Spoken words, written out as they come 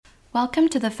Welcome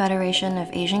to the Federation of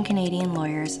Asian Canadian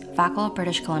Lawyers, VACL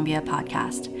British Columbia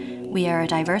podcast. We are a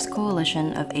diverse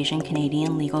coalition of Asian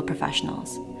Canadian legal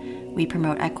professionals. We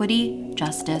promote equity,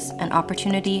 justice, and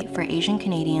opportunity for Asian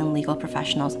Canadian legal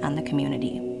professionals and the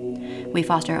community. We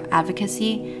foster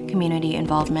advocacy, community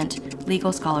involvement,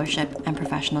 legal scholarship, and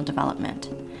professional development.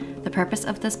 The purpose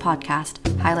of this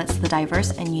podcast highlights the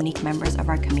diverse and unique members of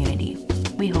our community.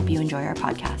 We hope you enjoy our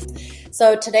podcast.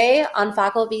 So today on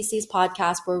VACL BC's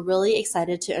podcast, we're really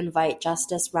excited to invite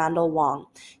Justice Randall Wong.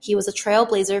 He was a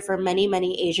trailblazer for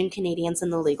many Asian Canadians in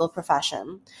the legal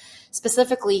profession.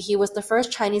 Specifically, he was the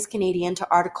first Chinese Canadian to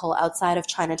article outside of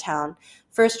Chinatown,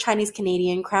 first Chinese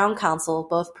Canadian Crown Counsel,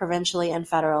 both provincially and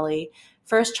federally,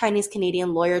 first Chinese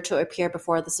Canadian lawyer to appear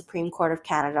before the Supreme Court of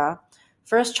Canada,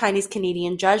 first Chinese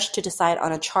Canadian judge to decide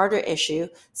on a charter issue,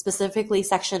 specifically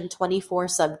Section 24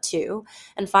 Sub 2,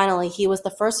 and finally, he was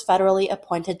the first federally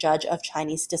appointed judge of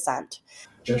Chinese descent.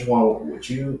 Judge Wong, would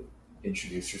you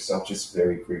introduce yourself just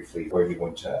very briefly, where you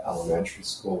went to elementary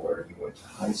school, where you went to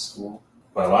high school?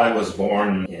 Well, I was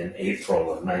born in April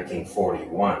of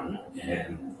 1941,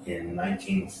 and in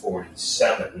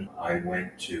 1947, I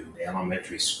went to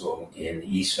elementary school in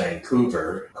East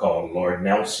Vancouver called Lord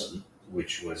Nelson,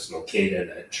 which was located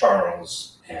at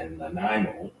Charles and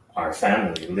Nanaimo. Our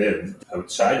family lived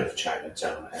outside of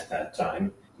Chinatown at that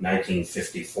time,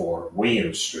 1954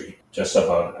 William Street, just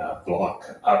about a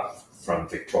block up from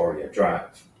Victoria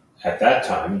Drive. At that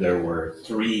time, there were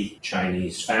 3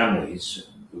 Chinese families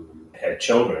who had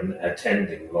children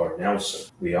attending Lord Nelson.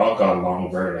 We all got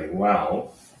along very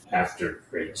well. After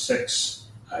grade 6,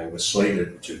 I was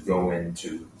slated to go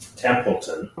into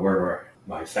Templeton, where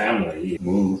my family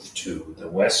moved to the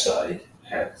west side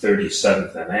at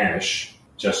 37th and Ash,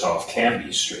 just off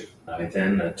Cambie Street. I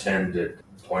then attended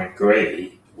Point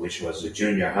Grey, which was a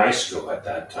junior high school at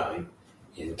that time,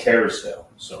 in Kerrisdale.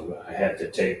 So I had to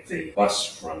take the bus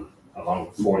from along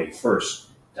 41st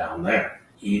down there.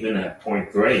 Even at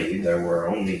Point Grey, there were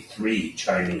only 3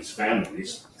 Chinese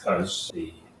families because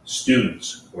the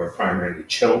students were primarily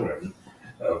children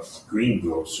of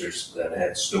greengrocers that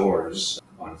had stores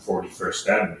on 41st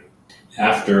Avenue.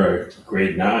 After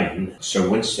grade 9, Sir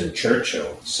Winston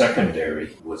Churchill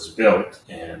Secondary was built,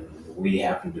 and we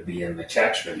happened to be in the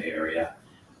catchment area,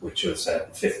 which was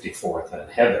at 54th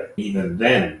and Heather. Even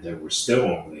then, there were still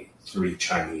only 3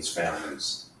 Chinese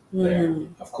families there.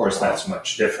 Of course, that's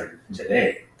much different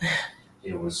today.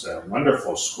 It was a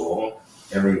wonderful school.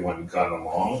 Everyone got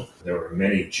along. There were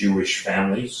many Jewish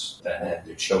families that had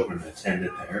their children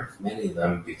attended there. Many of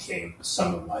them became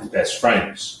some of my best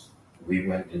friends. We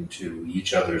went into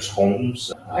each other's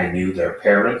homes. I knew their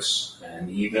parents, and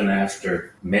even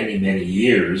after many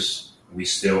years, we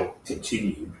still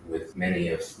continued with many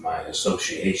of my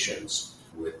associations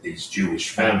with these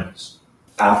Jewish families.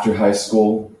 After high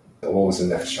school, what was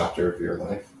the next chapter of your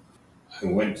life? I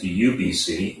went to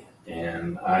UBC,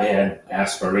 and I had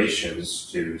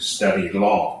aspirations to study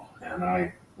law, and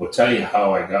I will tell you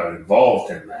how I got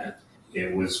involved in that.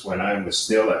 It was when I was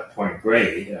still at Point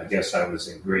Grey. I guess I was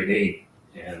in grade 8,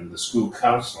 and the school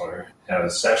counselor had a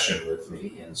session with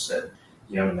me and said,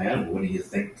 "Young man, what do you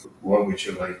think? What would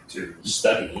you like to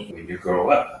study when you grow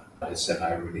up?" I said,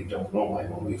 "I really don't know.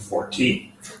 I'm only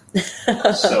 14.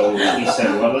 So he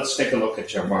said, "Well, let's take a look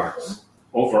at your marks.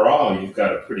 Overall, you've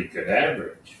got a pretty good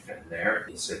average in there."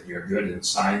 He said, "You're good in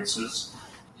sciences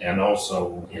and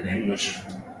also in English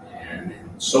and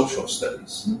in social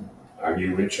studies. Are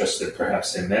you interested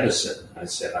perhaps in medicine?" I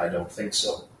said, "I don't think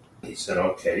so." He said,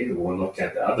 "Okay, we'll look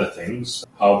at the other things.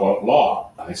 How about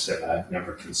law?" I said, "I've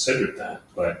never considered that,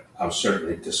 but I'll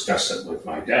certainly discuss it with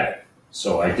my dad."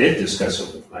 So I did discuss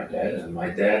it with my dad, and my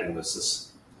dad was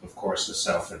of course, a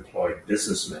self-employed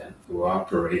businessman who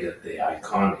operated the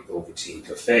iconic Ovaltine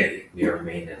Cafe near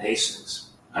Main and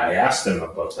Hastings. I asked him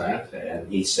about that, and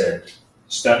he said,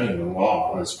 "Studying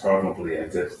law is probably a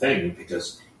good thing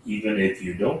because even if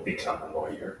you don't become a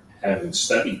lawyer, having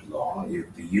studied law,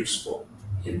 you'd be useful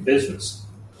in business."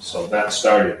 So that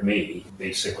started me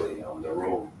basically on the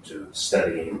road to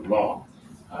studying law.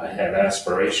 I had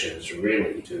aspirations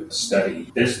really to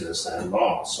study business and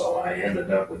law, so I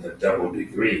ended up with a double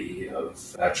degree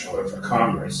of Bachelor of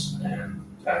Commerce and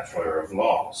Bachelor of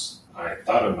Laws. I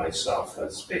thought of myself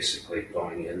as basically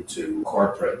going into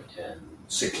corporate and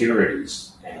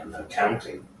securities and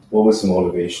accounting. What was the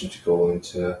motivation to go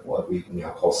into what we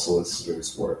now call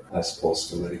solicitor's work as opposed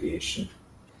to litigation?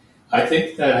 I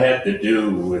think that had to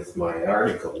do with my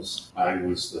articles. I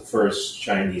was the first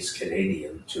Chinese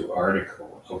Canadian to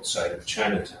article outside of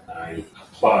Chinatown. I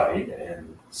applied,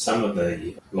 and some of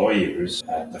the lawyers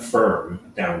at the firm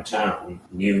downtown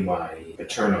knew my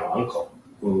paternal uncle.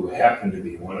 who happened to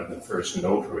be one of the first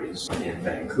notaries in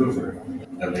Vancouver,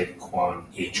 the late Kwan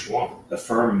H. Wong. The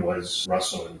firm was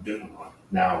Russell and Dumoulin,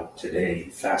 now today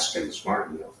Faskins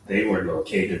Martinville. They were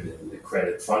located in the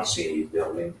Credit Foncier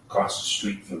building across the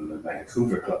street from the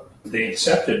Vancouver Club. They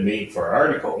accepted me for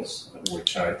articles,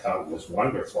 which I thought was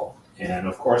wonderful. And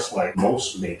of course, like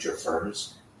most major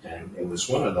firms, and it was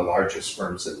one of the largest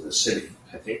firms in the city.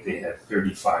 I think they had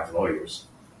 35 lawyers,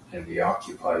 and they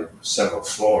occupied several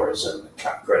floors in the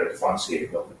Credit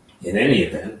Foncier building. In any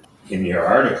event, in your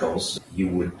articles, you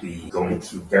would be going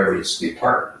through various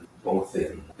departments, both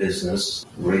in business,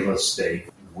 real estate,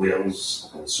 wills,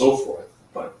 and so forth.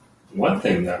 But one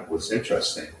thing that was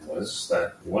interesting was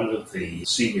that one of the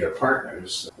senior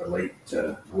partners, the late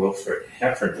Wilfred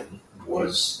Heffernan,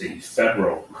 was the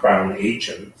federal crown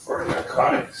agent for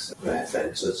narcotics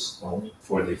offenses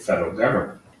for the federal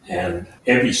government. And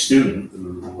every student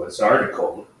who was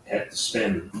articled had to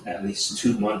spend at least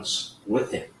 2 months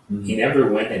with him. Mm-hmm. He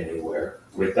never went anywhere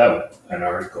without an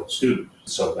articled student.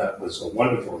 So that was a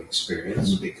wonderful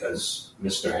experience because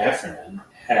Mr. Heffernan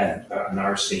had an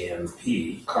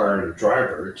RCMP car and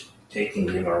driver taking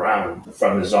him around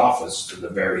from his office to the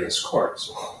various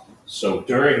courts. So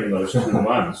during those 2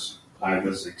 months, I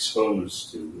was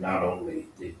exposed to not only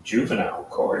the juvenile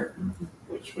court,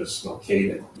 which was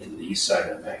located in the east side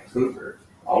of Vancouver,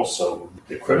 also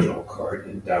the criminal court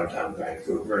in downtown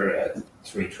Vancouver at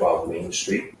 312 Main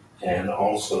Street, and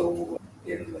also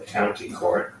in the county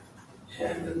court,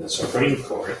 and in the Supreme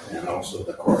Court, and also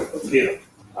the Court of Appeal.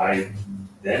 I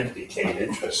then became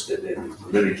interested in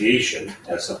litigation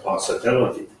as a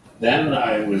possibility. Then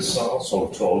I was also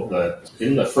told that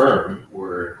in the firm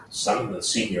were some of the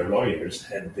senior lawyers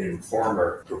had been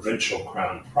former provincial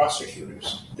crown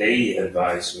prosecutors. They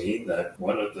advised me that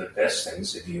one of the best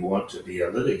things if you want to be a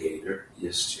litigator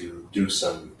is to do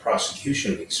some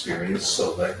prosecution experience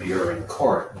so that you're in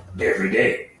court every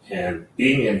day. And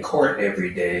being in court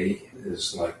every day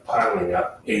is like piling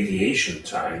up aviation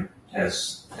time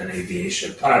as an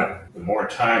aviation pilot. The more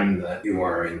time that you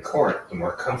are in court, the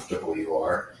more comfortable you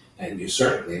are. And you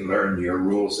certainly learn your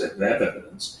rules of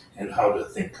evidence and how to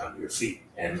think on your feet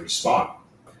and respond.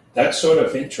 That sort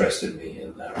of interested me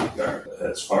in that regard,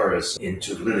 as far as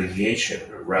into litigation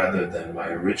rather than my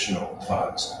original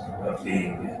thoughts of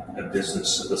being a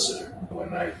business solicitor.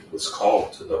 When I was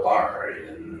called to the bar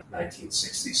in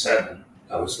 1967,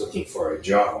 I was looking for a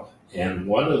job. And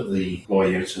one of the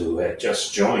lawyers who had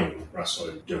just joined Russell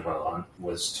and Dumoulin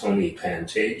was Tony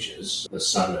Pantages, the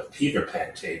son of Peter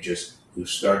Pantages, who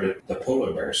started the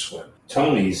Polar Bear Swim.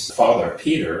 Tony's father,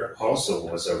 Peter, also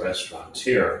was a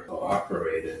restaurateur who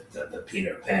operated the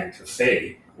Peter Pan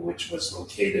Cafe, which was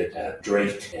located at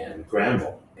Drake and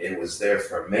Granville. It was there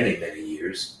for many, many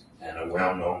years and a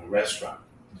well-known restaurant.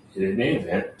 In any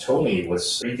event, Tony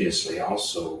was previously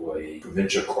also a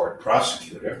provincial court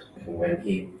prosecutor, and when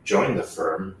he joined the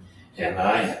firm, and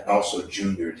I had also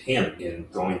juniored him in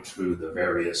going through the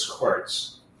various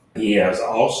courts. He has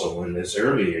also, in his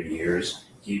earlier years,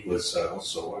 he was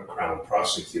also a crown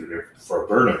prosecutor for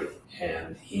Burnaby,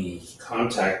 and he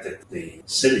contacted the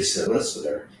city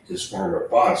solicitor, his former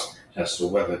boss, as to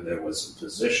whether there was a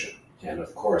position. And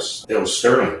of course, Bill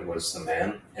Sterling was the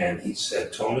man, and he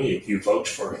said, Tony, if you vote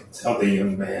for him, tell the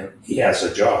young man he has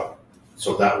a job.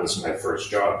 So that was my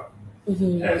first job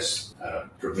as a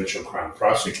provincial crown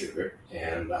prosecutor,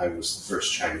 and I was the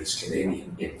first Chinese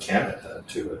Canadian in Canada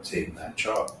to attain that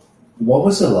job. What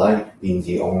was it like being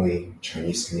the only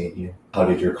Chinese Canadian? How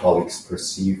did your colleagues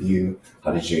perceive you?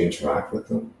 How did you interact with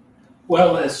them?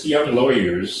 Well, as young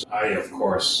lawyers, I, of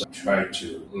course, tried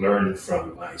to learn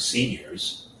from my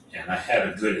seniors, and I had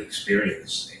a good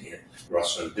experience in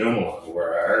Russell and Dumoulin,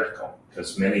 where I article,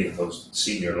 because many of those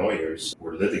senior lawyers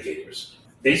were litigators.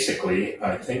 Basically,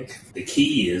 I think the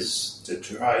key is to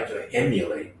try to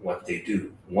emulate what they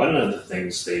do. One of the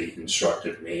things they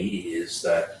instructed me is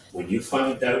that when you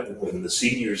find out when the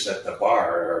seniors at the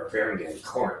bar are appearing in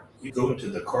court, you go into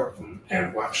the courtroom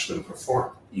and watch them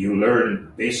perform. You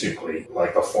learn basically,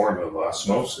 like a form of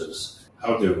osmosis,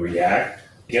 how to react,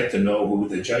 get to know who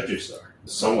the judges are.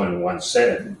 Someone once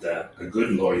said that a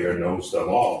good lawyer knows the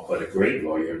law, but a great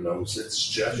lawyer knows its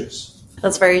judges.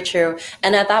 That's very true.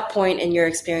 And at that point in your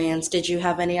experience, did you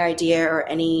have any idea or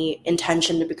any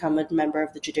intention to become a member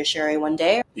of the judiciary one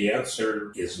day? The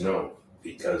answer is no,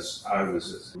 because I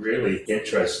was really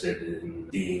interested in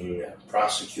being a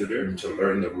prosecutor to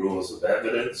learn the rules of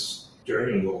evidence.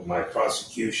 During my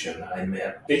prosecution, I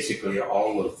met basically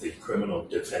all of the criminal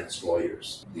defense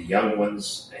lawyers, the young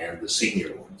ones and the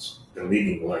senior ones, the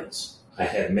leading lights. I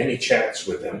had many chats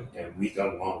with him, and we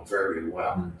got along very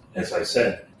well. As I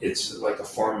said, it's like a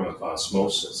form of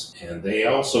osmosis. And they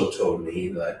also told me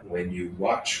that when you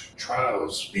watch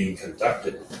trials being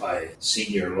conducted by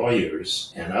senior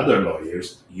lawyers and other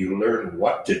lawyers, you learn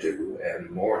what to do, and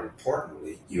more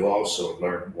importantly, you also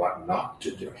learn what not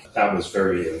to do. That was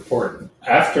very important.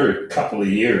 After a couple of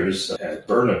years at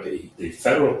Burnaby, the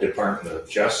Federal Department of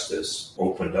Justice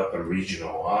opened up a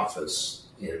regional office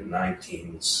in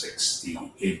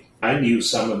 1968. I knew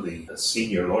some of the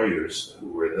senior lawyers who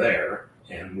were there,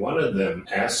 and one of them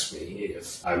asked me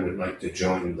if I would like to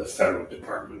join the Federal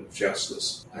Department of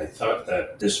Justice. I thought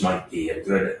that this might be a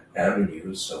good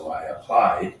avenue, so I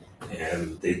applied,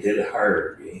 and they did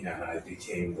hire me, and I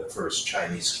became the first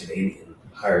Chinese Canadian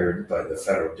hired by the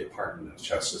Federal Department of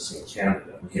Justice in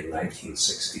Canada in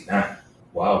 1969.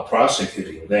 While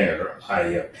prosecuting there, I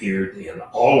appeared in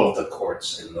all of the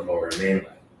courts in the Lower Mainland.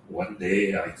 One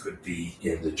day I could be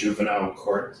in the juvenile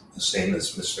court, the same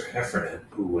as Mr. Heffernan,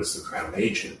 who was the Crown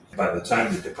agent. By the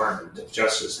time the Department of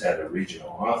Justice had a regional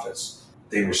office,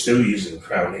 they were still using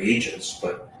Crown agents,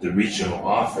 but the regional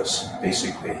office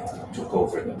basically took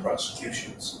over the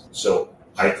prosecutions. So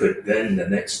I could then the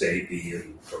next day be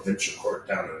in provincial court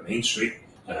down on Main Street.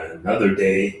 Another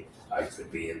day I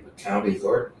could be in the county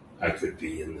court. I could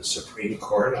be in the Supreme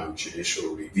Court on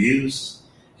judicial reviews,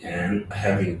 and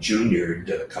having juniored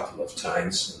a couple of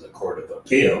times in the Court of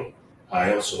Appeal,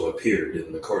 I also appeared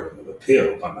in the Court of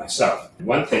Appeal by myself.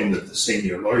 One thing that the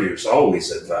senior lawyers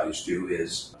always advised you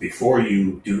is before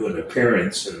you do an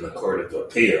appearance in the Court of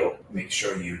Appeal, make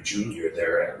sure you junior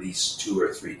there at least 2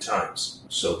 or 3 times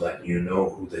so that you know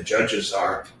who the judges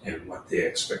are and what the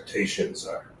expectations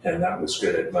are. And that was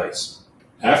good advice.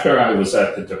 After I was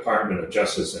at the Department of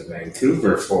Justice in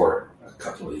Vancouver for a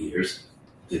couple of years,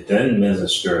 the then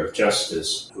Minister of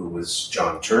Justice, who was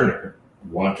John Turner,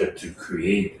 wanted to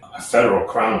create a federal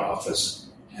Crown office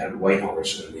at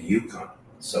Whitehorse in the Yukon.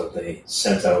 So they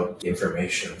sent out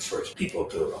information for people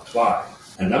to apply.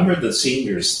 A number of the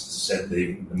seniors said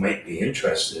they might be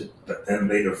interested, but then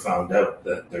later found out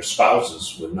that their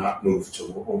spouses would not move to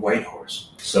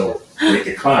Whitehorse. So they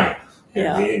declined.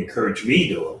 And they encouraged me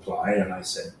to apply, and I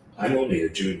said, I'm only a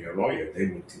junior lawyer. They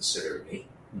would consider me.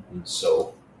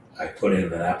 So I put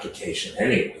in an application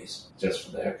anyways, just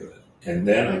for the heck of it. And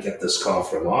then I get this call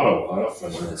from Ottawa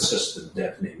from an assistant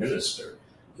deputy minister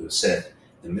who said,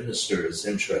 the minister is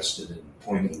interested in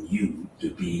appointing you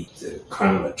to be the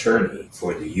Crown attorney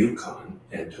for the Yukon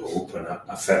and to open up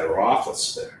a federal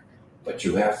office there. But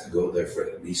you have to go there for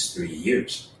at least 3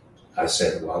 years. I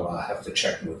said, well, I'll have to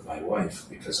check with my wife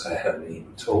because I hadn't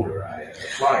even told her I had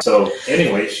applied. So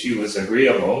anyway, she was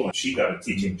agreeable and she got a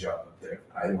teaching job up there.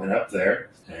 I went up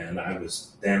there and I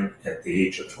was then at the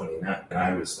age of 29. And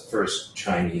I was the first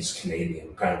Chinese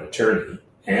Canadian Crown attorney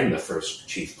and the first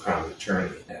chief Crown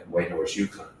attorney at Whitehorse,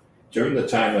 Yukon. During the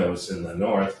time I was in the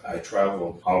North, I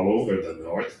traveled all over the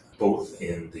North, both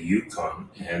in the Yukon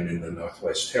and in the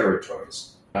Northwest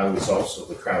Territories. I was also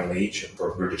the Crown agent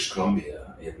for British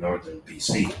Columbia in northern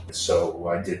BC. So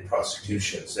I did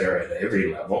prosecutions there at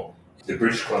every level. The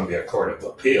British Columbia Court of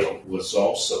Appeal was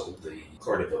also the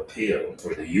Court of Appeal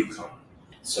for the Yukon.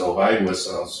 So I was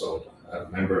also a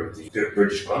member of the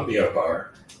British Columbia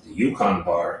Bar, the Yukon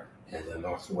Bar, and the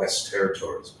Northwest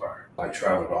Territories Bar. I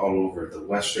traveled all over the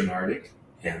Western Arctic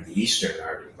and the Eastern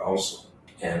Arctic also.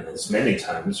 And as many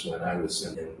times when I was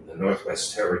in the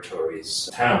Northwest Territories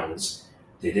towns,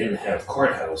 they didn't have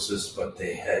courthouses, but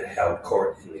they had held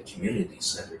court in the community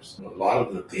centers. And a lot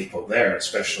of the people there,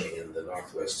 especially in the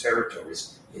Northwest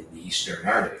Territories, in the Eastern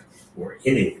Arctic, were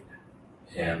Inuit.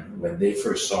 And when they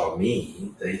first saw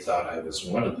me, they thought I was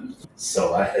one of them.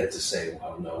 So I had to say,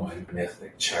 well, no, I'm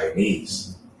ethnic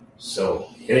Chinese. So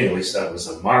anyways, that was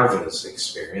a marvelous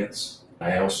experience.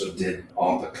 I also did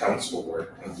all the counsel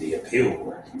work of the appeal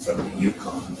work from the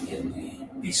Yukon in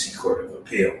the BC Court of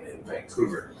Appeal in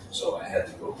Vancouver. So I had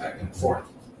to go back and forth.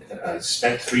 I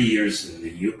spent 3 years in the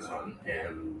Yukon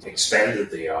and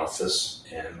expanded the office,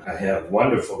 and I had a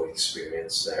wonderful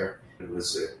experience there. It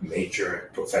was a major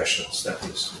professional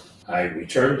stepping stone. I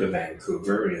returned to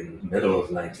Vancouver in the middle of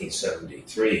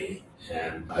 1973,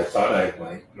 and I thought I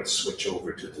might switch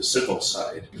over to the civil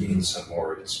side, gain some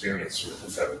more experience with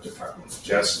the Federal Department of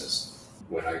Justice.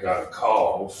 When I got a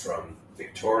call from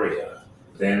Victoria,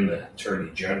 then the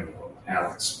Attorney General,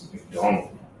 Alex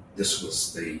McDonald, this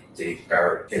was the Dave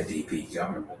Barrett NDP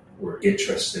government, were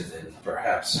interested in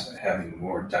perhaps having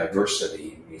more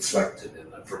diversity reflected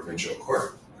in the provincial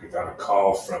court. I got a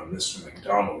call from Mr.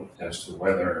 McDonald as to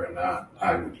whether or not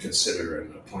I would consider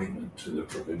an appointment to the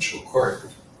provincial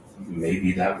court.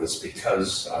 maybe that was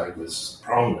because I was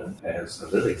prominent as a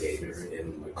litigator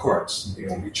in the courts, the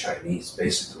only Chinese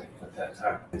basically at that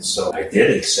time. And so I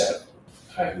did accept.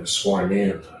 I was sworn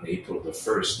in on April the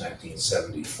 1st,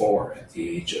 1974, at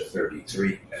the age of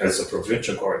 33. As a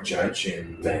provincial court judge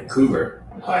in Vancouver,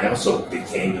 I also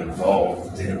became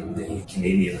involved in the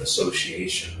Canadian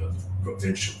Association of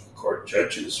Provincial Court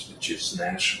Judges, which is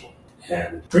national.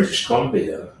 And British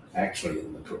Columbia, actually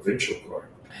in the provincial court,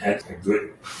 had a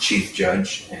good chief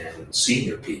judge and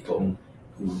senior people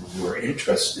who were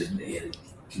interested in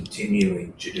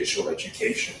continuing judicial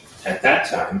education. At that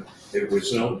time, there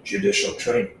was no judicial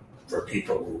training for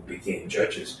people who became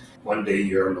judges. One day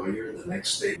you're a lawyer, the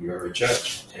next day you're a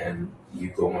judge, and you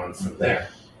go on from there.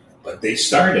 But they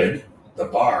started the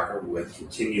bar with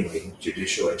continuing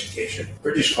judicial education.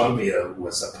 British Columbia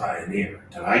was a pioneer,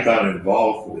 and I got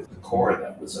involved with the corps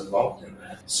that was involved in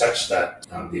that, such that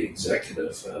I'm the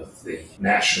executive of the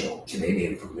National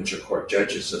Canadian Provincial Court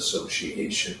Judges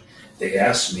Association. They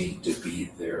asked me to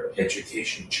be their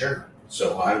education chairman.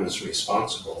 So I was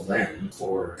responsible then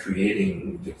for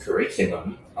creating the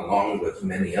curriculum, along with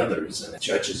many others and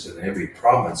judges in every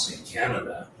province in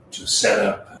Canada, to set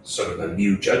up sort of a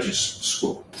new judges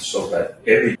school so that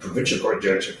every provincial court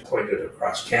judge appointed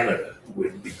across Canada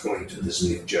would be going to this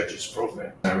new judges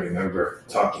program. I remember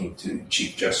talking to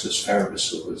Chief Justice Farris,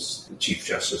 who was the Chief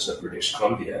Justice of British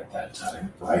Columbia at that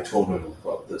time. I told him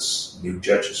about this new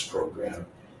judges program.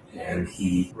 And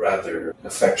he rather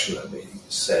affectionately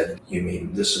said, "You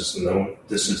mean this is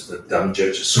the dumb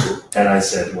judges school?" And I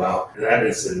said, "Well, that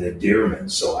is an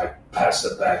endearment," so I passed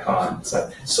it back on.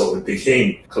 So it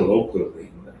became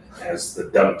colloquially as the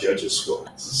dumb judges school.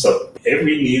 So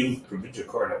every new provincial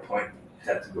court appointment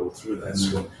had to go through that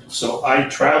school. So I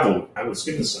traveled. I was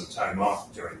given some time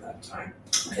off during that time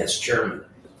as chairman.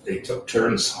 They took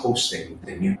turns hosting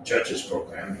the new judges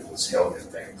program. It was held in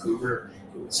Vancouver.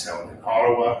 It was held in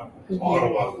Ottawa.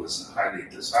 Ottawa was highly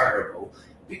desirable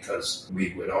because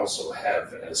we would also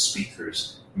have as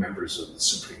speakers members of the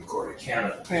Supreme Court of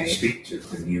Canada to speak to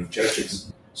the new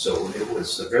judges. So it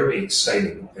was a very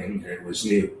exciting thing, and it was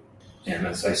new. And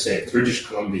as I said, British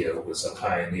Columbia was a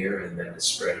pioneer, and then it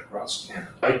spread across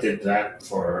Canada. I did that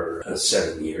for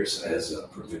 7 years as a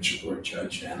provincial court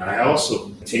judge, and I also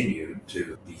continued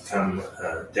to become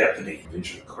a deputy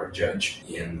provincial court judge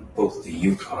in both the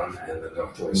Yukon and the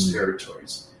Northwest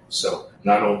Territories. So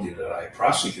not only did I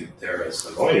prosecute there as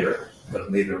a lawyer,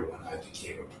 but later when I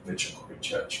became a provincial court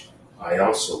judge, I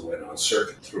also went on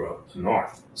circuit throughout the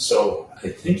North. So I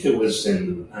think it was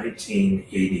in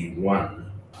 1981,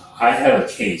 I had a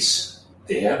case.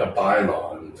 They had a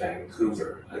bylaw in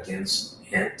Vancouver against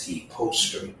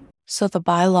anti-postering. So the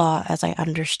bylaw, as I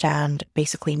understand,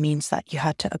 basically means that you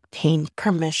had to obtain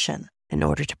permission in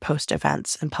order to post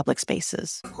events in public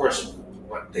spaces. Of course,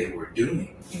 what they were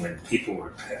doing when people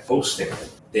were posting it,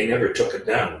 they never took it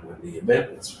down when the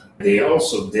event was run. They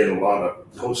also did a lot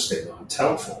of posting on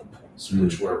telephone poles,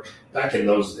 which were, back in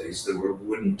those days, there were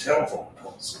wooden telephone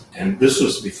poles. And this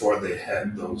was before they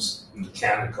had those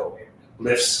mechanical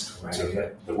lifts to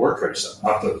get the workers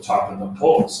up to the top of the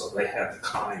pole, so they had to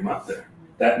climb up there.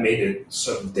 That made it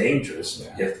so dangerous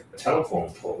if the telephone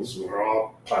poles were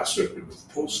all plastered with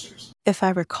posters. If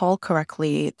I recall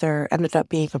correctly, there ended up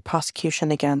being a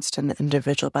prosecution against an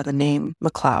individual by the name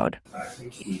McLeod. I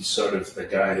think he's sort of the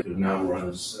guy who now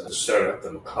runs the startup, the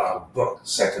McLeod Book,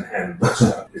 secondhand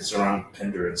bookstop. It's around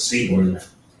Pender and Seymour.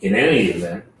 In any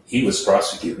event, he was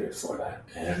prosecuted for that,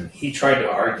 and he tried to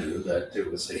argue that there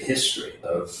was a history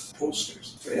of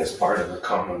posters as part of the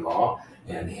common law,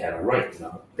 and he had a right.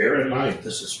 Now, bear in mind,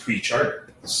 this is pre-charter.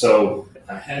 So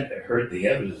I had heard the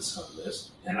evidence on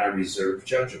this, and I reserved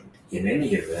judgment. In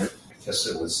any event, I guess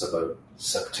it was about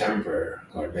September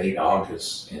or late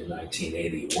August in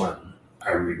 1981,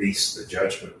 I released the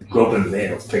judgment. The Globe and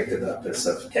Mail picked it up as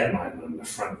a headline on the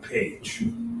front page,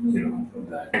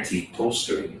 that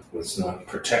anti-postering was not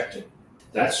protected.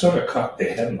 That sort of caught the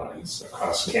headlines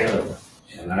across Canada.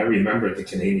 And I remember the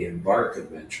Canadian Bar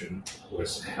Convention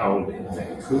was held in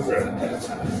Vancouver at that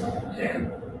time.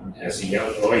 And as a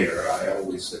young lawyer, I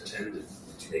always attended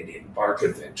the Canadian Bar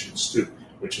Conventions too,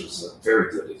 which was a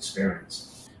very good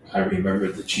experience. I remember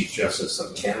the Chief Justice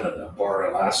of Canada, Bar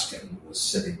Alaskan, was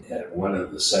sitting at one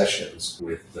of the sessions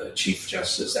with Chief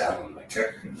Justice Alan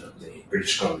McEachran of the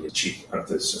British Columbia Chief of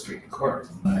the Supreme Court.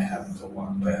 I happened to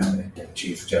walk by, and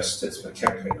Chief Justice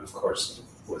McEachran, of course,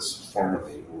 was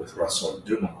formerly with Russell and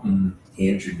Dumont. He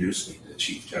introduced me to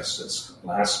Chief Justice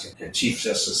Laskin, and Chief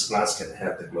Justice Laskin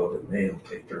had the Globe and Mail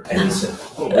paper, and he said,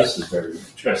 "Oh, this is very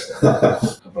interesting."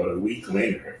 About a week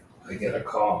later, I get a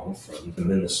call from the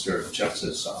Minister of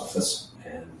Justice's office,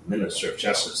 and Minister of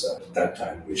Justice at that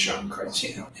time was Jean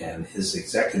Chrétien. And his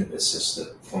executive assistant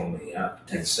phoned me up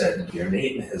and said, your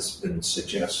name has been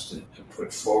suggested and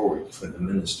put forward for the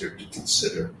minister to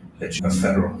consider a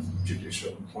federal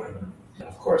judicial appointment. And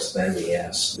of course, then he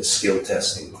asked the skill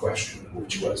testing question,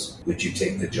 which was, would you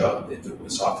take the job if it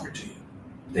was offered to you?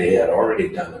 They had already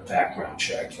done a background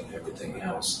check and everything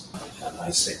else. And I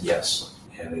said yes.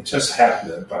 And it just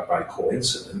happened that by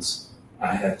coincidence,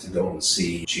 I had to go and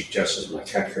see Chief Justice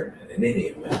McEachern in any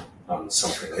event on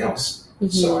something else. Mm-hmm.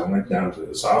 So I went down to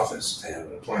his office and had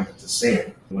an appointment to see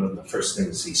him. One of the first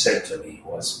things he said to me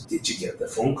was, did you get the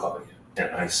phone call yet?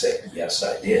 And I said, yes,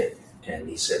 I did. And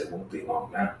he said, it won't be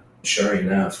long now. Sure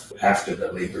enough, after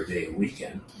the Labor Day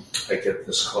weekend, I get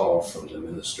this call from the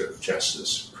Minister of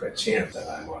Justice, Chrétien, that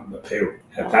I'm on the payroll.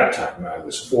 At that time, I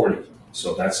was 40.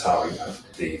 So that's how I got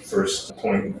the first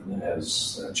appointment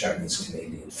as a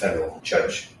Chinese-Canadian federal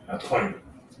judge appointment.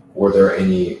 Were there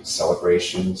any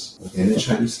celebrations within the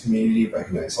Chinese community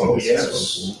recognizing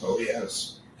this? Oh,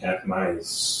 yes. At my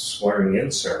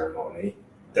swearing-in ceremony,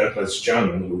 Douglas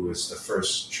Jung, who was the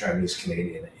first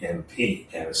Chinese-Canadian MP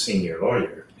and a senior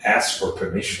lawyer, asked for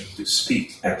permission to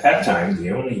speak. At that time,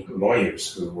 the only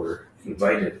lawyers who were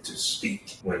invited to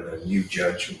speak when the new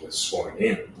judge was sworn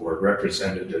in were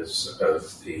representatives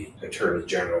of the Attorney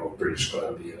General of British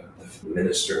Columbia, the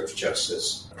Minister of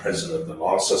Justice, President of the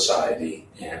Law Society,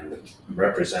 and the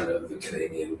representative of the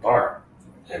Canadian Bar.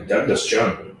 And Douglas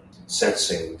Jung,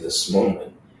 sensing this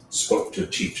moment, spoke to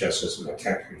Chief Justice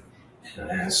McEachern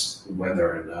and asked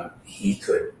whether or not he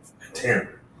could attend.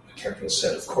 McEachern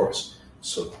said, of course.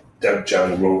 So Doug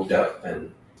Jung rode up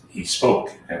and he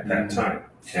spoke at that time.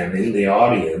 And in the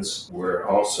audience were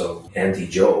also Auntie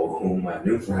Jo, whom I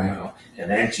knew very well.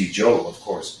 And Auntie Jo, of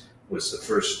course, was the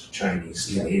first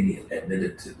Chinese Canadian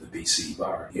admitted to the BC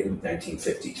Bar in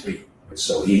 1953.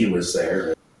 So he was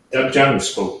there. Doug Jung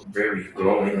spoke very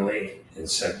glowingly and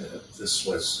said that this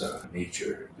was a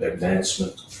major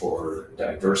advancement for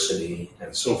diversity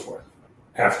and so forth.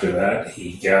 After that,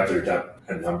 he gathered up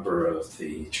a number of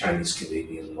the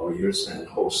Chinese-Canadian lawyers and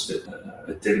hosted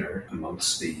a dinner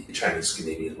amongst the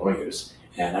Chinese-Canadian lawyers.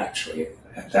 And actually,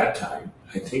 at that time,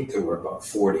 I think there were about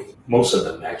 40. Most of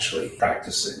them actually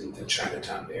practiced in the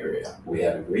Chinatown area. We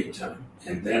had a great time.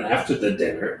 And then after the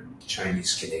dinner,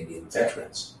 Chinese-Canadian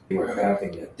veterans, we were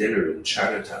having a dinner in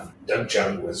Chinatown. Doug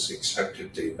Jung was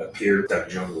expected to appear.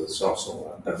 Doug Jung was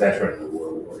also a veteran of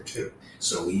World War II.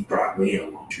 So he brought me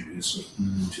along, introduced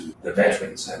me to the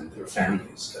veterans and their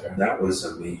families there. That was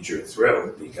a major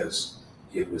thrill because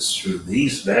it was through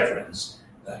these veterans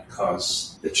that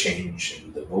caused the change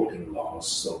in the voting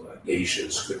laws so that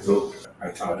Asians could vote. I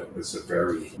thought it was a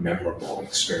very memorable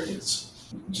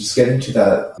experience. Just getting to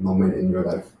that moment in your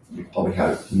life, you probably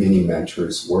had many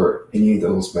mentors. Were any of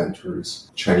those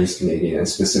mentors Chinese-Canadian and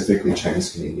specifically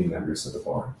Chinese-Canadian members of the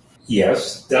bar?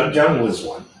 Yes, Doug Jung was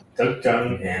one. Doug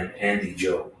Jung and Auntie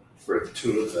Jo were the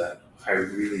two of that I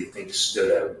really think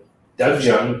stood out. Doug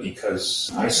Jung, because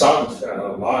I saw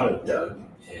a lot of Doug,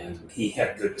 and he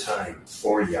had good time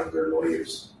for younger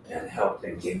lawyers and helped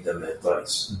and gave them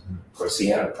advice. Mm-hmm. Of course, he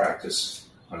had a practice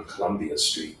on Columbia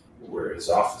Street where his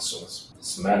office was.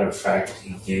 As a matter of fact,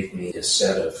 he gave me a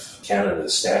set of Canada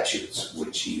statutes,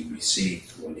 which he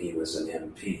received when he was an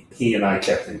MP. He and I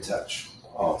kept in touch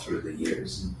all through the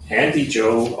years. Auntie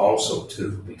Jo also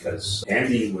too, because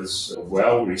Andy was a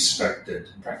well-respected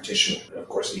practitioner. Of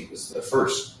course, he was the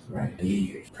first. Right.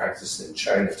 He practiced in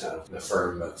Chinatown, the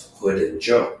firm of Hood and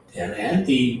Jo. And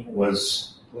Andy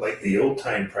was like the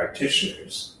old-time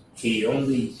practitioners. He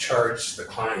only charged the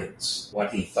clients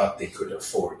what he thought they could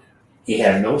afford. He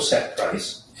had no set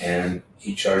price, and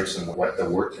he charged them what the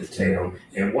work entailed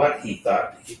and what he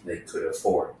thought they could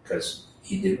afford, because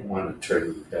he didn't want to turn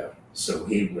them down. So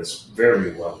he was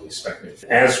very well respected,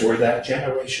 as were that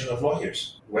generation of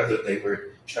lawyers, whether they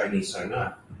were Chinese or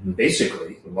not. Mm-hmm.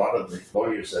 Basically, a lot of the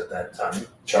lawyers at that time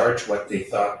charged what they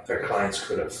thought their clients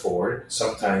could afford.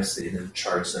 Sometimes they didn't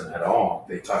charge them at all.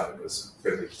 They thought it was a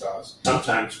privilege cause.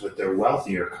 Sometimes with their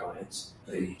wealthier clients,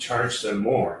 they charged them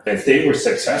more. If they were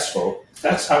successful,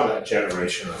 that's how that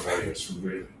generation of lawyers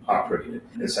really operated.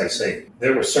 As I say,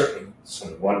 there were certainly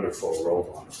some wonderful role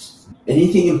models.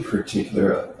 Anything in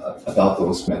particular about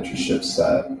those mentorships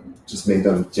that just made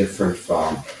them different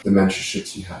from the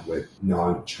mentorships you had with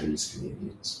non-Chinese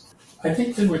Canadians? I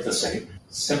think they were the same,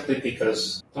 simply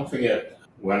because, don't forget,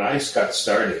 when I got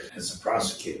started as a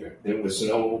prosecutor, there was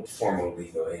no formal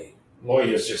legal aid.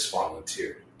 Lawyers just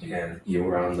volunteered, and you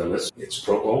were on the list. It's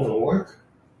pro bono work.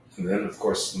 And then, of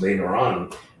course, later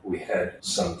on, we had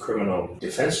some criminal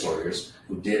defense lawyers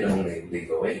who did only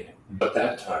legal aid. At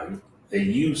that time, They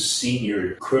use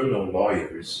senior criminal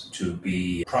lawyers to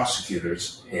be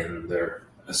prosecutors in their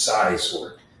assize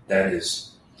work. That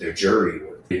is their jury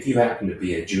work. If you happen to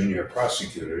be a junior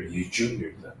prosecutor, you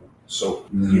juniored them. So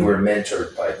you were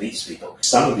mentored by these people.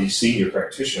 Some of these senior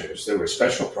practitioners, they were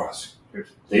special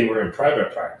prosecutors. They were in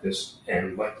private practice,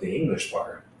 and like the English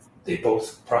bar, they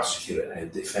both prosecuted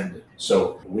and defended.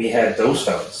 So we had those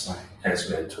fellows as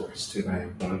mentors too.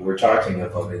 When we're talking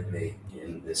about in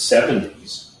the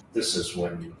 70s, this is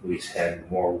when we had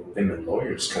more women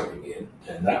lawyers coming in,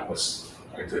 and that was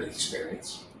a good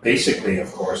experience. Basically,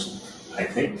 of course, I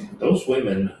think those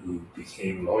women who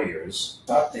became lawyers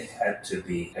thought they had to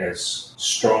be as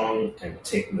strong and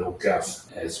take no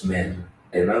guff as men.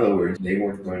 In other words, they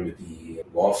weren't going to be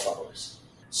wallflowers.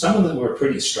 Some of them were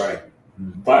pretty strident,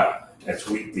 but as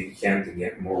we began to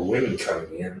get more women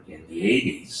coming in the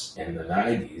 80s and the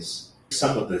 90s,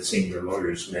 some of the senior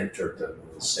lawyers mentored them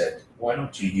and said, why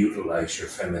don't you utilize your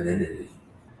femininity?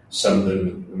 Some of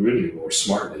them really were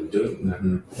smart in doing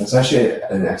that. That's actually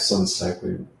an excellent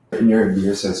segue. In your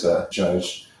years as a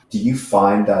judge, do you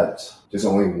find that there's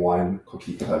only one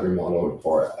cookie-cutter model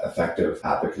for effective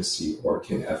advocacy, or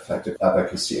can effective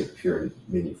advocacy appear in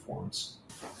many forms?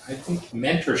 I think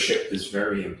mentorship is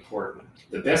very important.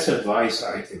 The best advice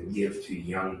I can give to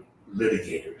young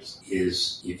litigators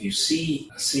is, if you see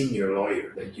a senior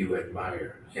lawyer that you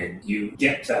admire and you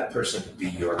get that person to be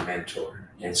your mentor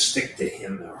and stick to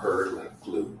him or her like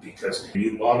glue, because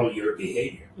you model your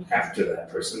behavior after that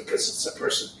person, because it's a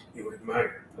person you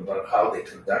admire about how they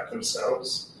conduct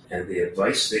themselves and the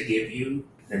advice they give you.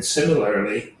 And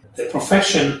similarly, the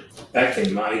profession back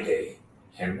in my day,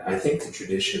 and I think the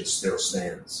tradition still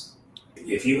stands,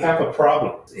 if you have a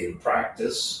problem in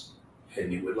practice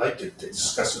and you would like to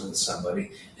discuss it with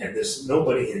somebody, and there's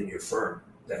nobody in your firm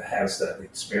that has that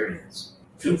experience,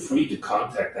 feel free to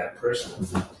contact that person.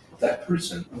 That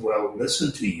person will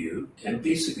listen to you and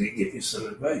basically give you some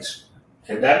advice.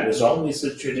 And that was always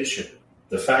the tradition,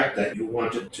 the fact that you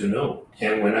wanted to know.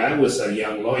 And when I was a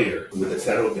young lawyer with the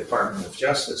Federal Department of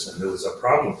Justice, and there was a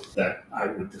problem that I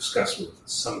would discuss with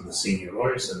some of the senior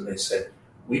lawyers, and they said,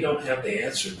 we don't have the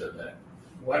answer to that.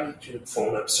 Why don't you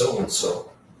phone up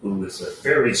so-and-so, who is a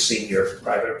very senior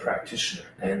private practitioner,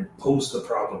 and pose the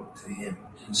problem to him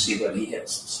and see what he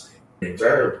has to say.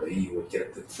 Invariably, you would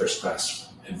get the first-class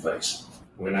advice.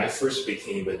 When I first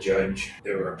became a judge,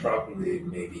 there were probably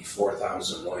maybe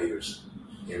 4,000 lawyers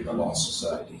in the Law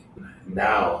Society.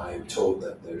 Now I'm told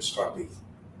that there's probably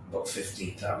about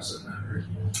 15,000 I heard.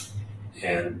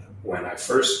 And when I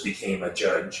first became a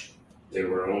judge, there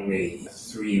were only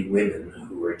 3 women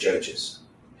who were judges.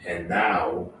 And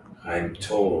now I'm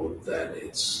told that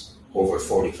it's over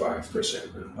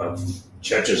 45% of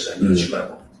judges at each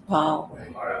level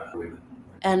are women.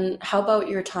 And how about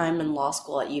your time in law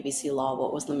school at UBC Law?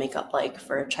 What was the makeup like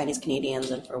for Chinese Canadians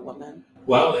and for women?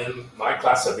 Well, in my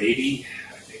class of 80,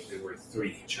 I think there were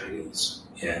 3 Chinese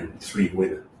and 3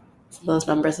 women. So those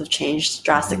numbers have changed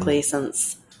drastically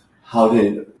since. How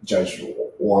did Judge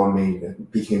Wong Ming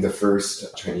become the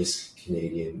first Chinese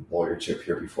Canadian lawyer to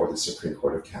appear before the Supreme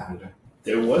Court of Canada?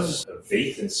 There was a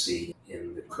vacancy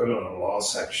in the criminal law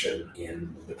section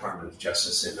in the Department of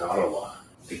Justice in Ottawa,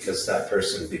 because that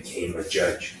person became a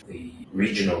judge. The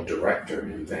regional director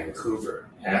in Vancouver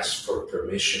asked for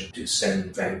permission to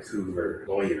send Vancouver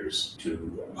lawyers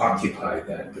to occupy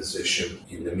that position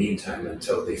in the meantime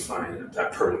until they find a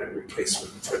permanent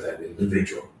replacement for that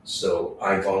individual. So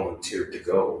I volunteered to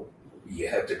go. You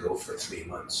had to go for 3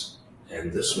 months.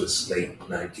 And this was late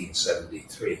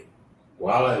 1973.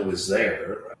 While I was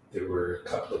there were a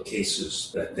couple of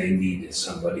cases that they needed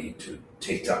somebody to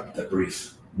take up the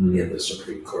brief in the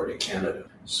Supreme Court of Canada.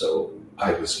 So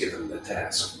I was given the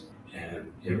task,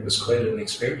 and it was quite an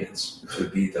experience to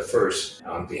be the first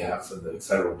on behalf of the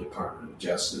Federal Department of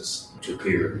Justice to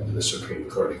appear in the Supreme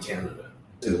Court of Canada.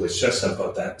 It was just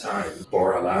about that time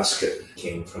Bora Laskin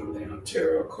came from the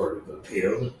Ontario Court of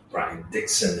Appeal. Brian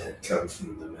Dixon had come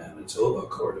from the Manitoba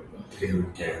Court of Appeal,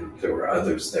 and there were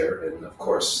others there. And of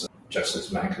course, Justice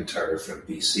McIntyre from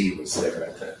BC was there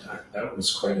at that time. That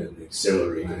was quite an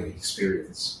exhilarating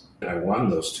experience. I won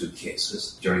those 2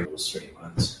 cases during those 3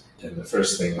 months. And the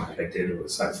first thing I did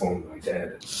was I phoned my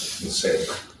dad and said,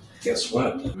 guess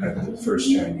what? I'm the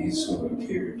first Chinese who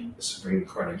appeared in the Supreme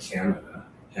Court of Canada,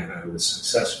 and I was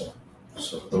successful.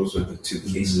 So those are the 2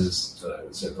 cases that I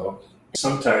was involved in.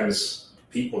 Sometimes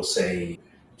people say,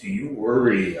 do you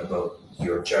worry about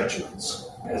your judgments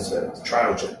as a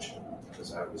trial judge?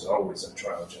 Because I was always a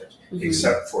trial judge,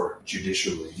 except for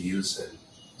judicial reviews and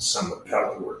some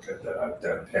appellate work that I've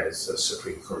done as a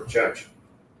Supreme Court judge.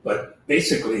 But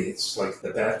basically, it's like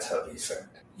the bathtub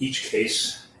effect. Each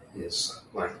case is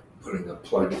like putting a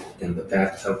plug in the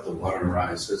bathtub, the water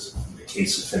rises, the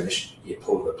case is finished, you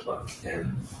pull the plug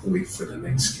and wait for the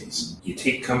next case. You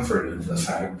take comfort in the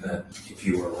fact that if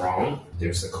you were wrong,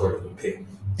 there's the court of appeal.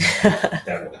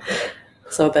 That will help.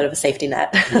 So a bit of a safety net.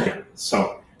 Yeah.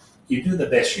 So you do the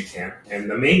best you can. And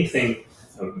the main thing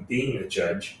of being a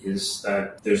judge is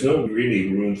that there's no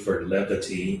really room for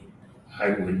levity. I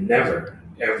would never,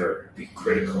 ever be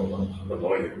critical of a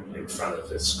lawyer in front of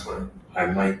his client. I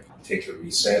might take a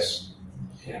recess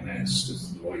and ask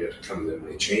the lawyer to come to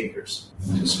my chambers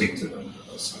to speak to them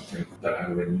about something, but I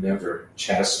would never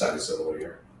chastise a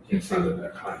lawyer in front of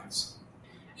their clients.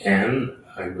 And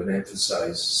I would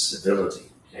emphasize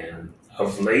civility. And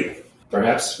of late,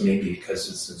 perhaps maybe because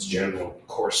it's this general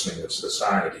coarsening of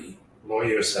society,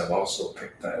 lawyers have also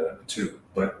picked that up too.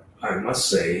 But I must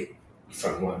say,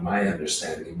 from what my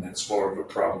understanding, that's more of a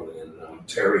problem in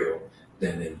Ontario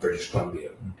than in British Columbia.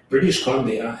 British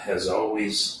Columbia has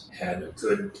always had a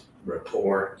good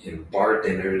rapport in bar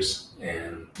dinners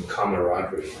and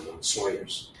camaraderie amongst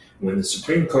lawyers. When the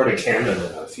Supreme Court of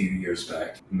Canada a few years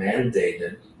back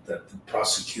mandated that the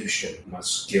prosecution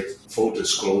must give full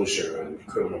disclosure on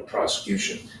criminal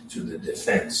prosecution to the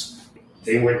defense,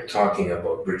 they weren't talking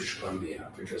about British Columbia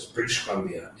because British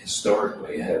Columbia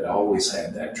historically had always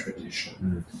had that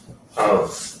tradition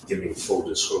of giving full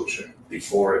disclosure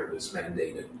before it was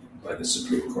mandated by the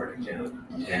Supreme Court of Canada.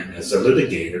 And as a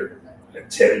litigator,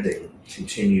 attending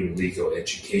continuing legal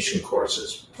education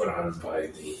courses put on by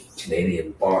the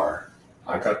Canadian Bar,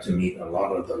 I got to meet a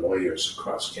lot of the lawyers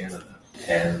across Canada.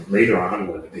 And later on,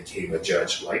 when I became a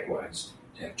judge, likewise,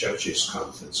 at judges'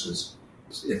 conferences,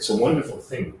 it's a wonderful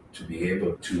thing to be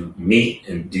able to meet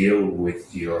and deal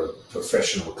with your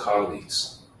professional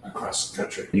colleagues across the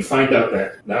country. You find out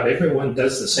that not everyone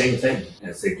does the same thing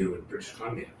as they do in British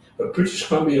Columbia. But British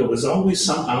Columbia was always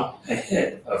somehow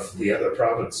ahead of the other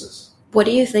provinces. What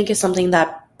do you think is something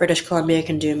that British Columbia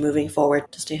can do moving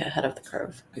forward to stay ahead of the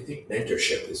curve? I think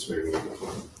mentorship is very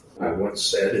important. I once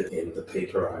said it in the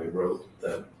paper I wrote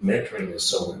that mentoring is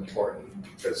so important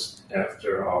because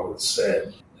after all is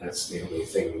said, that's the only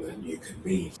thing that you can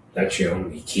leave. That's your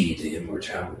only key to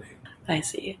immortality. I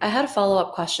see. I had a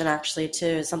follow-up question actually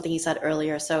to something you said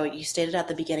earlier. So you stated at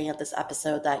the beginning of this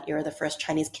episode that you're the first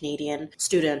Chinese Canadian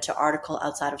student to article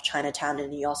outside of Chinatown,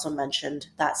 and you also mentioned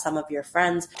that some of your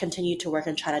friends continued to work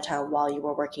in Chinatown while you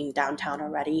were working downtown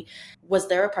already. Was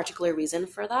there a particular reason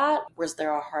for that? Was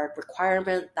there a hard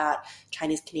requirement that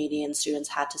Chinese Canadian students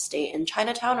had to stay in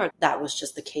Chinatown, or that was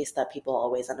just the case that people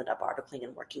always ended up articling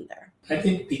and working there? I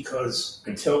think because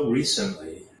until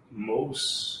recently,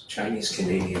 most Chinese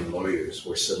Canadian lawyers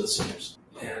were solicitors.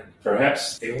 And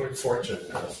perhaps they weren't fortunate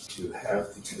enough to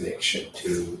have the connection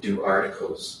to do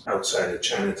articles outside of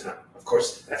Chinatown. Of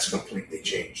course, that's completely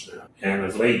changed now. And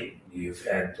of late, you've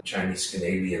had Chinese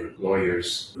Canadian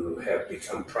lawyers who have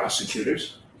become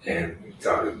prosecutors and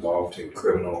got involved in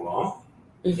criminal law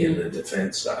in the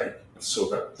defense side. So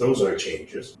that those are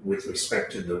changes. With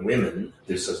respect to the women,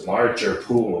 there's a larger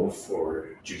pool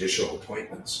for judicial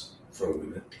appointments for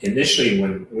women. Initially,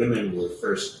 when women were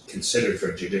first considered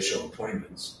for judicial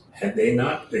appointments, had they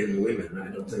not been women,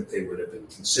 I don't think they would have been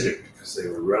considered because they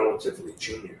were relatively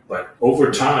junior. But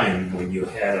over time, when you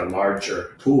had a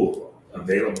larger pool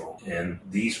available and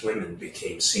these women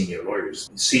became senior lawyers,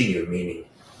 senior meaning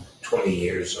 20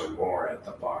 years or more at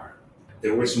the bar,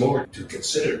 there was more to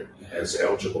consider as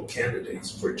eligible candidates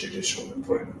for judicial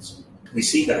appointments. We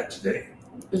see that today.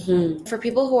 For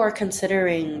people who are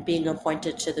considering being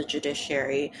appointed to the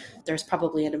judiciary, there's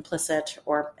probably an implicit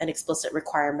or an explicit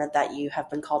requirement that you have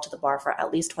been called to the bar for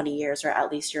at least 20 years, or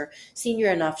at least you're senior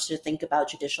enough to think about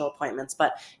judicial appointments.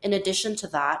 But in addition to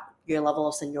that, your level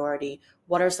of seniority,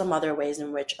 what are some other ways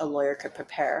in which a lawyer could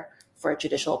prepare for a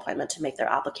judicial appointment to make their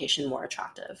application more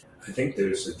attractive? I think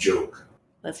there's a joke.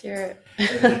 Let's hear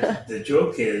it. The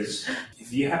joke is,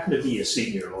 if you happen to be a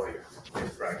senior lawyer in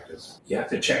practice, you have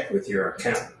to check with your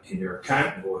accountant, and your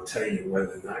accountant will tell you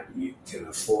whether or not you can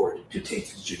afford to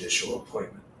take a judicial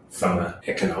appointment from an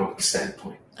economic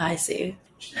standpoint. I see.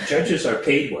 Judges are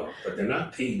paid well, but they're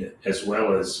not paid as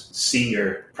well as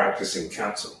senior practicing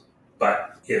counsel.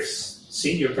 But if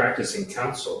senior practicing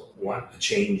counsel want a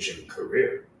change in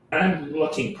career, I'm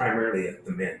looking primarily at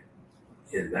the men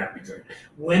in that regard.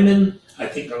 Women, I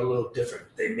think, are a little different.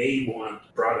 They may want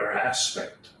a broader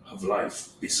aspect of life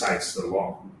besides the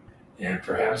law. And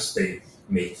perhaps they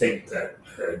may think that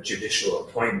a judicial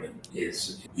appointment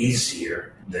is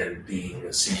easier than being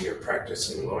a senior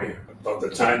practicing lawyer. About the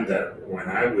time that when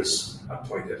I was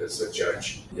appointed as a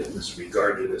judge, it was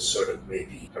regarded as sort of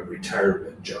maybe a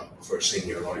retirement job for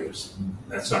senior lawyers.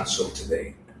 That's not so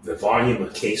today. The volume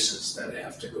of cases that I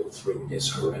have to go through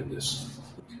is horrendous.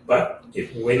 But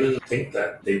if women think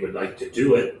that they would like to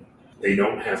do it, they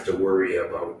don't have to worry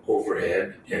about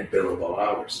overhead and billable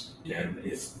hours. And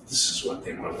if this is what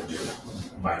they want to do,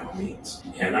 by all means.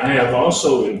 And I have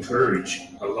also encouraged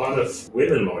a lot of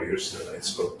women lawyers that I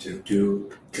spoke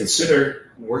to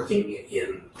consider working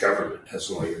in government as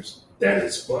lawyers. That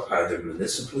is either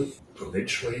municipally,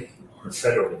 provincially, or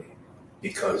federally,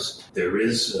 because there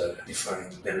is a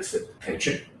defined benefit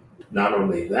pension. Not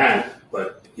only that,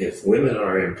 but if women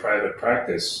are in private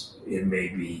practice, it may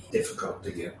be difficult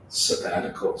to get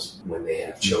sabbaticals when they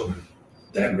have children.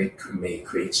 That may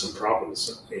create some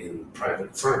problems in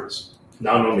private firms.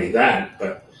 Not only that,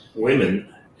 but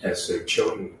women, as their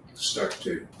children start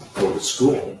to go to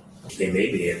school, they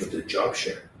may be able to job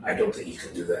share. I don't think you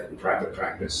can do that in private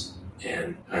practice.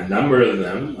 And a number of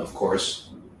them, of course,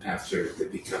 after they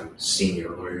become senior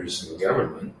lawyers in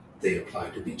government, they apply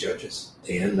to be judges.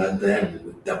 They end up then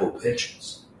with double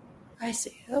pensions. I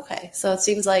see. Okay. So it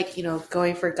seems like,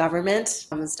 going for government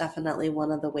is definitely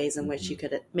one of the ways in which you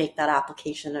could make that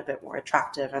application a bit more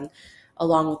attractive. And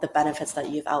along with the benefits that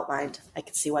you've outlined, I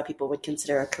could see why people would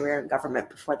consider a career in government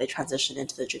before they transition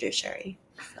into the judiciary.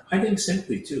 I think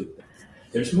simply, too,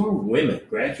 there's more women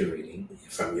graduating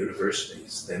from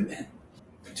universities than men,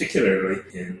 particularly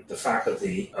in the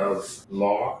faculty of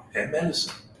law and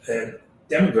medicine. And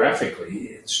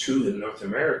demographically, it's true in North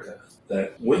America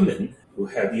that women who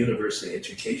have university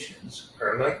educations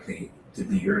are likely to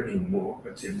be earning more,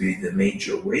 to be the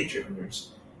major wage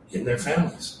earners in their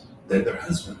families than their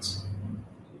husbands.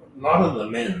 A lot of the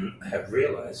men have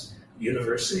realized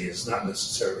university is not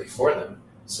necessarily for them,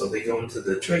 so they go into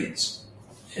the trades.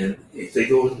 And if they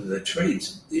go into the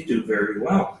trades, they do very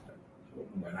well.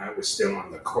 When I was still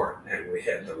on the court and we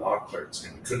had the law clerks,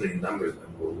 and clearly a number of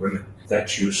them were women,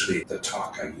 that's usually the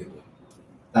talk I give them.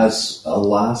 As a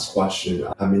last question,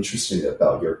 I'm interested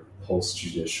about your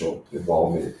post-judicial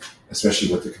involvement,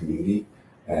 especially with the community,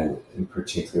 and in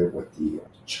particular with the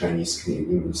Chinese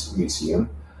Canadian Museum.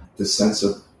 The sense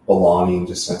of belonging,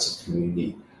 the sense of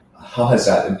community, how has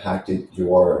that impacted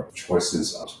your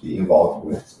choices to be involved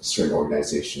with certain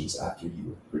organizations after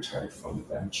you retired from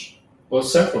the bench? Well,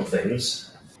 several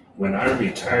things. When I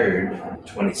retired in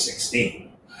 2016,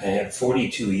 I had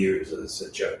 42 years as a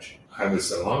judge. I was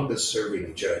the longest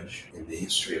serving judge in the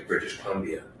history of British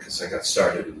Columbia because I got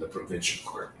started in the provincial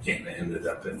court and ended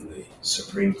up in the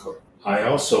Supreme Court. I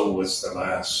also was the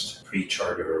last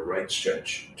pre-charter rights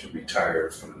judge to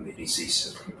retire from the BC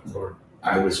Supreme Court.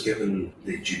 I was given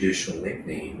the judicial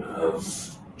nickname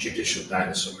of Judicial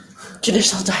Dinosaur.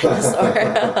 Judicial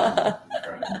Dinosaur.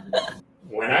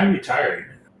 When I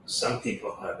retired, some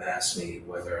people have asked me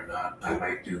whether or not I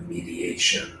might do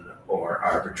mediation or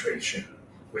arbitration,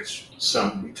 which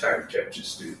some retired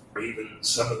judges do. Or even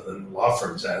some of the law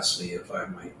firms asked me if I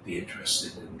might be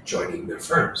interested in joining their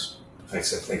firms. I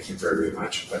said, thank you very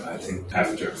much, but I think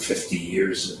after 50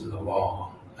 years in the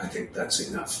law, I think that's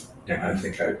enough. And I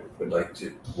think I would like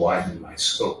to widen my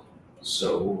scope.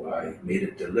 So I made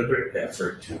a deliberate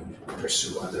effort to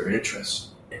pursue other interests.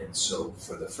 And so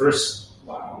for the first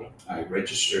while, I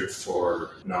registered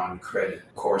for non-credit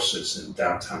courses in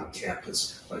downtown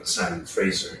campus like Simon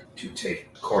Fraser to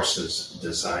take courses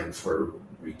designed for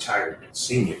retired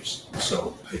seniors.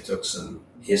 So I took some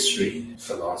history,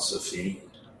 philosophy,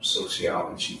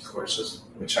 sociology courses,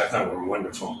 which I thought were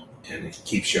wonderful, and it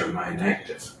keeps your mind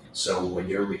active. So when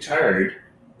you're retired,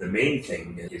 the main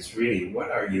thing is really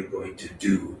what are you going to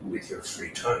do with your free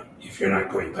time if you're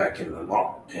not going back in the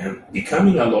law? And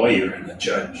becoming a lawyer and a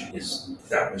judge if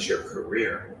that was your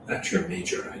career, that's your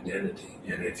major identity.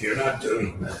 And if you're not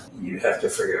doing that, you have to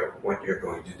figure out what you're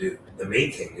going to do. The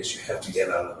main thing is you have to get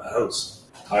out of the house.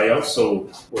 I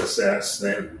also was asked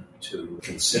then to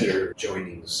consider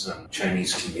joining some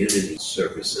Chinese community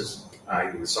services. I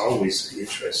was always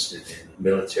interested in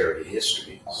military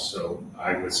history, so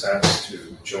I was asked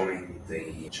to join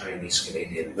the Chinese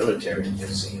Canadian Military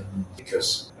Museum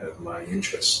because of my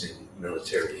interest in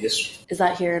military history. Is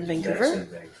that here in Vancouver? That's in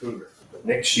Vancouver.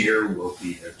 Next year will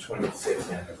be the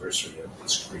 25th anniversary of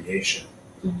its creation,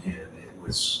 and it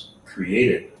was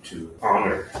created to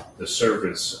honor the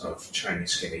service of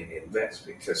Chinese Canadian vets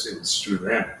because it was through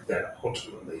them that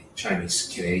ultimately Chinese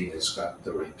Canadians got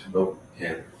the right to vote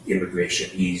and immigration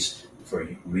eased for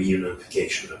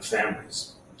reunification of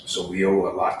families. So we owe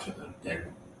a lot to them. And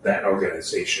that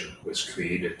organization was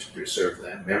created to preserve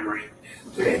that memory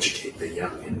and to educate the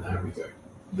young in that regard.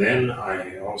 Then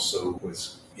I also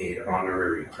was made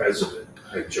honorary president.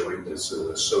 I joined as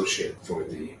an associate for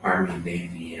the Army,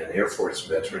 Navy, and Air Force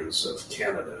Veterans of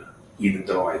Canada, even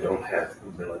though I don't have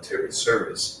military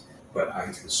service, but I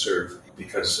can serve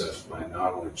because of my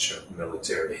knowledge of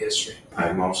military history.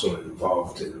 I'm also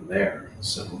involved in there,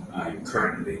 so I'm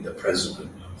currently the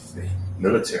president of the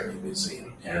Military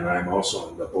Museum, and I'm also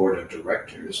on the board of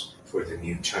directors for the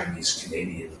new Chinese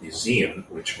Canadian Museum,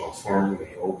 which will formally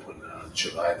open on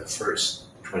July the 1st,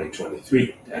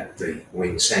 2023 at the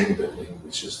Wing Sang building,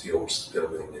 which is the oldest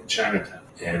building in Chinatown.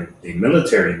 And the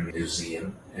Military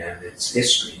Museum and its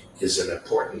history is an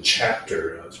important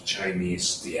chapter of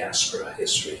Chinese diaspora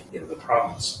history in the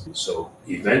province. So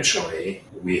eventually,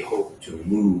 we hope to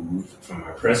move from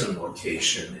our present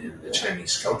location in the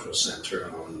Chinese Cultural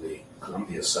Center on the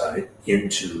Columbia side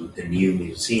into the new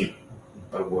museum,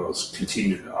 but we'll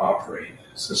continue to operate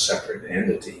as a separate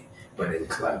entity, but in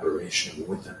collaboration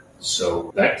with them.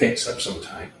 So that takes up some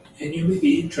time. And you may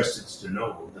be interested to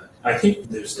know that I think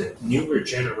there's the newer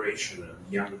generation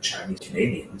of young Chinese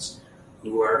Canadians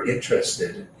who are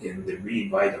interested in the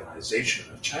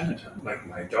revitalization of Chinatown. Like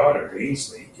my daughter,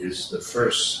 Ainsley, is the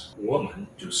first woman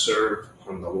to serve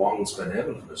on the Wong's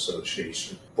Benevolent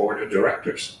Association board of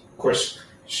directors. Of course,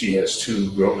 she has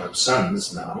 2 grown-up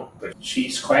sons now, but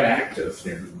she's quite active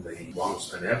in the Wong's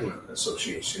Benevolent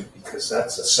Association because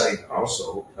that's a site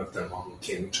also of the Long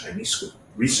King Chinese School.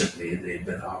 Recently, they've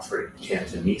been offering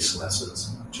Cantonese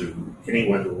lessons to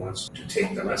anyone who wants to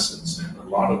take the lessons, and a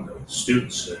lot of the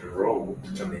students that enroll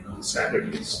to come in on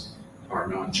Saturdays are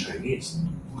non-Chinese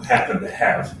who happen to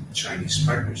have Chinese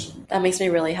partners. That makes me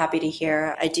really happy to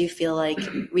hear. I do feel like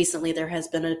recently there has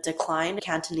been a decline in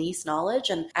Cantonese knowledge,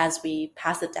 and as we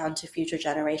pass it down to future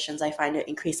generations, I find it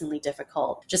increasingly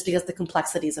difficult. Just because the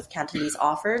complexities of Cantonese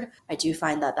offered, I do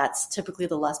find that that's typically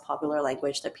the less popular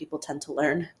language that people tend to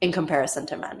learn in comparison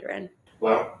to Mandarin.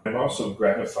 Well, I'm also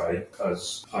gratified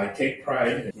because I take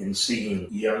pride in seeing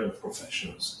young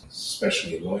professionals,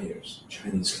 especially lawyers,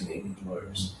 Chinese Canadian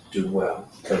lawyers, do well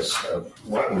because of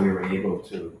what we were able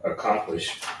to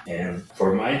accomplish. And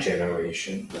for my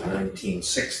generation, the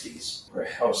 1960s were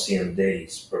halcyon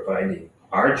days, providing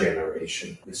our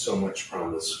generation with so much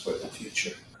promise for the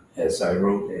future. As I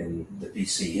wrote in the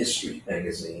BC History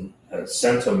magazine, a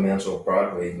sentimental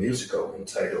Broadway musical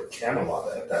entitled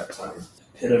Camelot at that time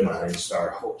epitomized our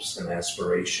hopes and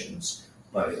aspirations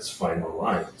by its final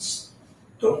lines.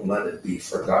 Don't let it be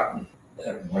forgotten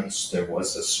that once there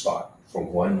was a spot for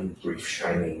one brief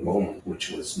shining moment which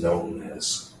was known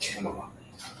as Camelot.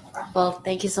 Well,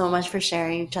 thank you so much for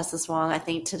sharing, Justice Wong. I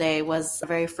think today was a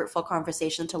very fruitful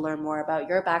conversation to learn more about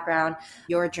your background,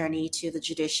 your journey to the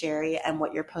judiciary, and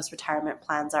what your post-retirement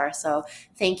plans are. So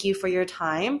thank you for your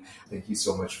time. Thank you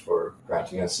so much for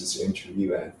granting us this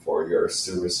interview and for your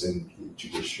service in the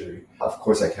judiciary. Of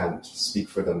course, I can't speak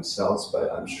for themselves,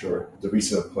 but I'm sure the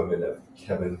recent appointment of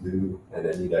Kevin Liu and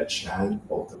Anita Chan,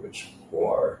 both of which who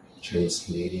are Chinese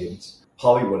Canadians,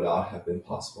 probably would not have been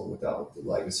possible without the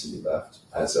legacy you left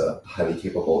as a highly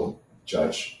capable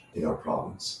judge in our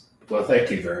province. Well,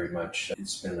 thank you very much.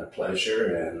 It's been a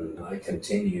pleasure, and I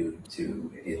continue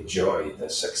to enjoy the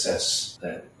success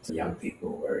that young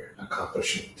people are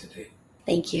accomplishing today.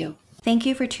 Thank you. Thank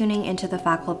you for tuning into the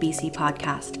Faculty BC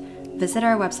podcast. Visit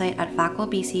our website at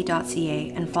facultybc.ca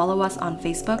and follow us on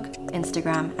Facebook,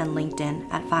 Instagram, and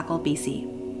LinkedIn at FaculBC.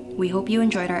 We hope you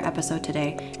enjoyed our episode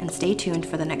today and stay tuned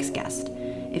for the next guest.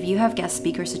 If you have guest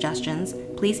speaker suggestions,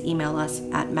 please email us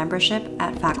at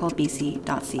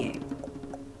membership@facultybc.ca.